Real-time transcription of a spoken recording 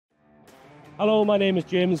Hello, my name is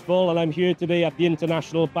James Bull and I'm here today at the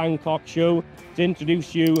International Bangkok show to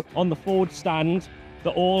introduce you on the Ford stand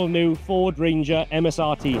the all-new Ford Ranger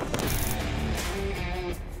MSRT.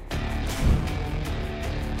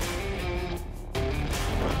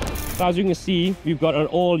 So as you can see, we've got an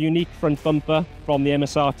all-unique front bumper from the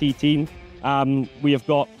MSRT team. We have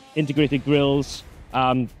got integrated grills.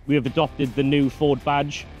 We have adopted the new Ford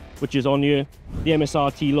badge, which is on here. The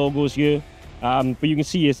MSRT logo's here. But you can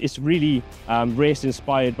see it's really race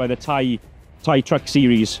inspired by the Thai truck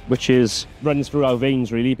series, which runs through our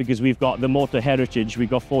veins really, because we've got the motor heritage. We've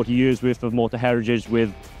got 40 years worth of motor heritage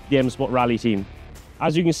with the M Sport Rally team.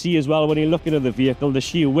 As you can see as well, when you're looking at the vehicle, the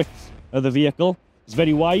sheer width of the vehicle is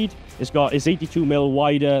very wide. It's 82mm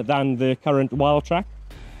wider than the current Wild Track.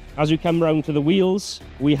 As we come around to the wheels,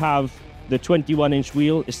 we have the 21-inch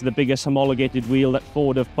wheel. It's the biggest homologated wheel that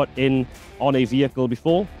Ford have put in on a vehicle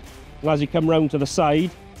before. And as you come round to the side,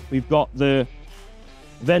 we've got the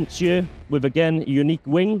vents here with, again, a unique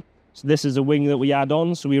wing. So this is a wing that we add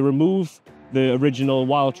on. So we remove the original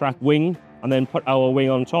Wild Track wing and then put our wing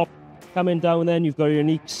on top. Coming down then, you've got a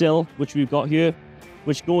unique sill, which we've got here,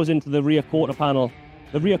 which goes into the rear quarter panel.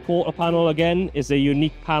 The rear quarter panel, again, is a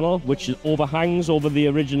unique panel which overhangs over the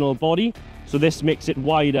original body. So this makes it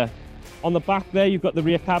wider. On the back there, you've got the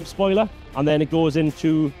rear cab spoiler, and then it goes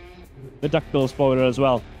into the duckbill spoiler as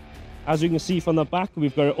well. As you can see from the back,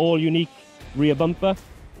 we've got an all-unique rear bumper,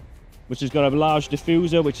 which has got a large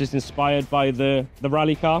diffuser, which is inspired by the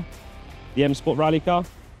rally car, the M Sport rally car.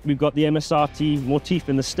 We've got the MSRT motif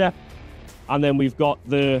in the step, and then we've got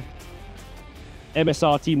the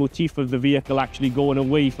MSRT motif of the vehicle actually going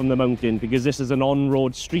away from the mountain, because this is an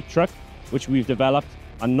on-road street truck, which we've developed,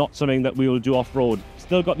 and not something that we will do off-road.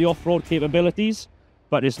 Still got the off-road capabilities,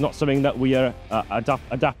 but it's not something that we are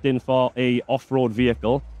adapting for a off-road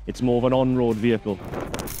vehicle. It's more of an on-road vehicle.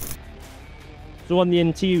 So on the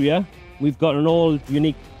interior, we've got an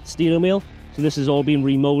all-unique steering wheel. So this has all been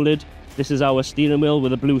remolded. This is our steering wheel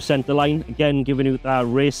with a blue center line. Again, giving you that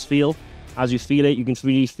race feel. As you feel it, you can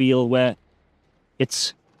really feel where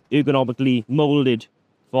it's ergonomically molded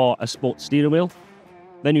for a sports steering wheel.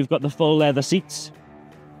 Then you've got the full leather seats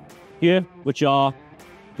here, which are,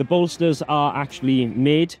 the bolsters are actually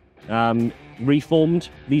made, reformed,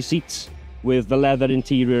 these seats, with the leather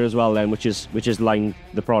interior as well then, which is lined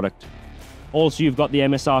the product. Also, you've got the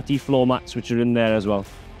MSRT floor mats, which are in there as well.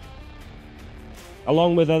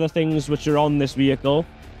 Along with other things which are on this vehicle,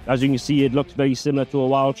 as you can see, it looks very similar to a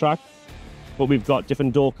Wild Track, but we've got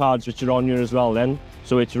different door cards which are on here as well then.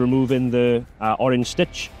 So it's removing the orange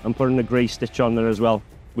stitch and putting a grey stitch on there as well,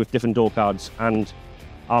 with different door cards and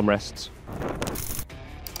armrests.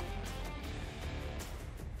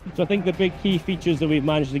 So I think the big key features that we've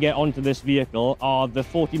managed to get onto this vehicle are the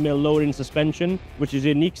 40mm lowering suspension, which is a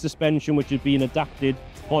unique suspension which has been adapted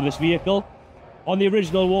for this vehicle. On the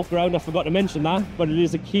original walk around, I forgot to mention that, but it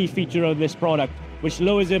is a key feature of this product, which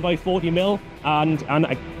lowers it by 40mm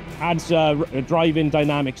and adds driving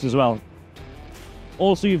dynamics as well.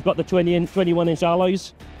 Also, you've got the 21-inch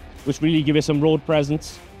alloys, which really give you some road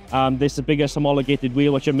presence. This is the biggest homologated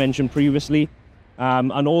wheel, which I mentioned previously.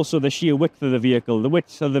 And also the sheer width of the vehicle. The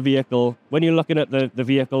width of the vehicle, when you're looking at the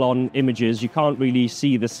vehicle on images, you can't really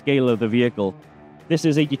see the scale of the vehicle. This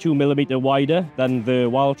is 82mm wider than the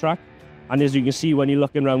Wild Track. And as you can see, when you're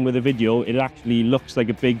looking around with the video, it actually looks like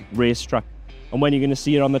a big race truck. And when you're going to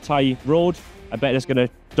see it on the Thai road, I bet it's going to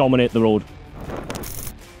dominate the road.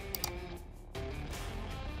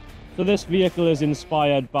 So this vehicle is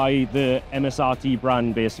inspired by the MSRT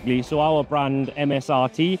brand, basically. So our brand,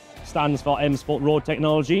 MSRT, stands for M Sport Road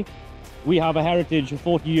Technology. We have a heritage of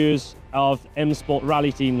 40 years of M Sport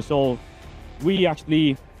rally team. So we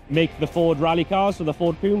actually make the Ford rally cars, so the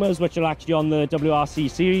Ford Pumas, which are actually on the WRC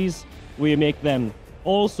series, we make them.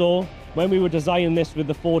 Also, when we were designing this with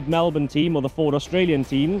the Ford Melbourne team or the Ford Australian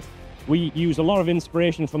team, we used a lot of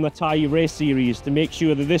inspiration from the Thai race series to make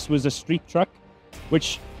sure that this was a street truck,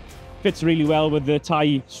 which fits really well with the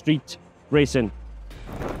Thai street racing.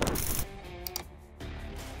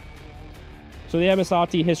 So the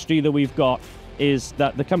MSRT history that we've got is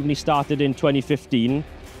that the company started in 2015,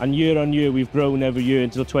 and year on year we've grown every year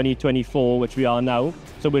until 2024, which we are now.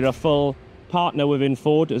 So we're a full partner within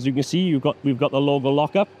Ford. As you can see, we've got the logo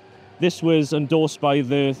lockup. This was endorsed by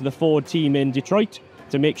the Ford team in Detroit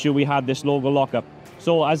to make sure we had this logo lockup.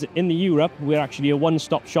 So as in the Europe, we're actually a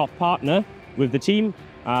one-stop shop partner with the team,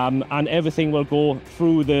 and everything will go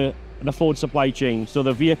through the Ford supply chain. So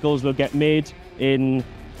the vehicles will get made in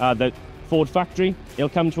the Ford factory. It'll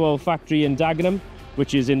come to our factory in Dagenham,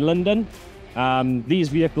 which is in London. These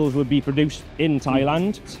vehicles will be produced in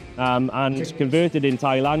Thailand and converted in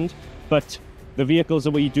Thailand, but The vehicles that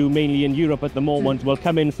we do mainly in Europe at the moment will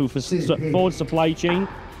come in through Ford supply chain,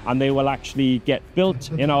 and they will actually get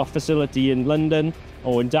built in our facility in London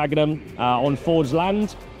or in Dagenham on Ford's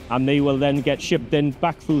land, and they will then get shipped in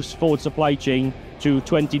back through Ford supply chain to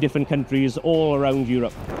 20 different countries all around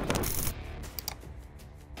Europe.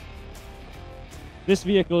 This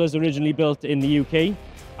vehicle is originally built in the UK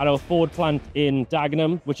at our Ford plant in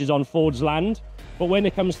Dagenham, which is on Ford's land. But when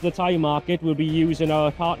it comes to the Thai market, we'll be using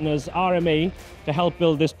our partners RMA to help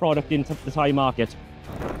build this product into the Thai market.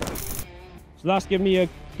 So that's giving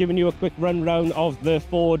you a quick rundown of the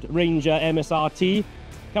Ford Ranger MSRT.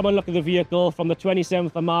 Come and look at the vehicle from the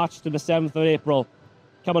 27th of March to the 7th of April.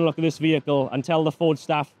 Come and look at this vehicle and tell the Ford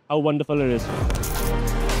staff how wonderful it is.